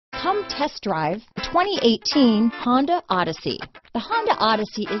Come test drive the 2018 Honda Odyssey. The Honda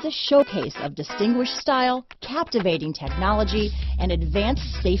Odyssey is a showcase of distinguished style, captivating technology, and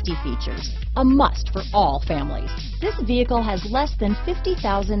advanced safety features. A must for all families. This vehicle has less than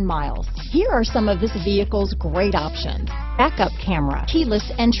 50,000 miles. Here are some of this vehicle's great options: backup camera,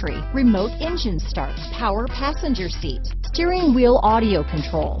 keyless entry, remote engine start, power passenger seat, steering wheel audio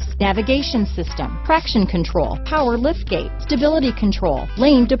controls, navigation system, traction control, power liftgate, stability control,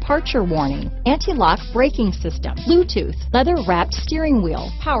 lane departure warning, anti-lock braking system, Bluetooth, leather-wrapped steering wheel,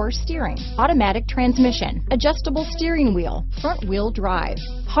 power steering, automatic transmission, adjustable steering wheel, front-wheel drive,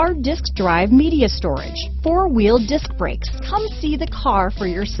 hard disk drive media storage, four-wheel disc brakes. Come see the car for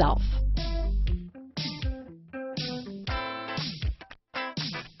yourself.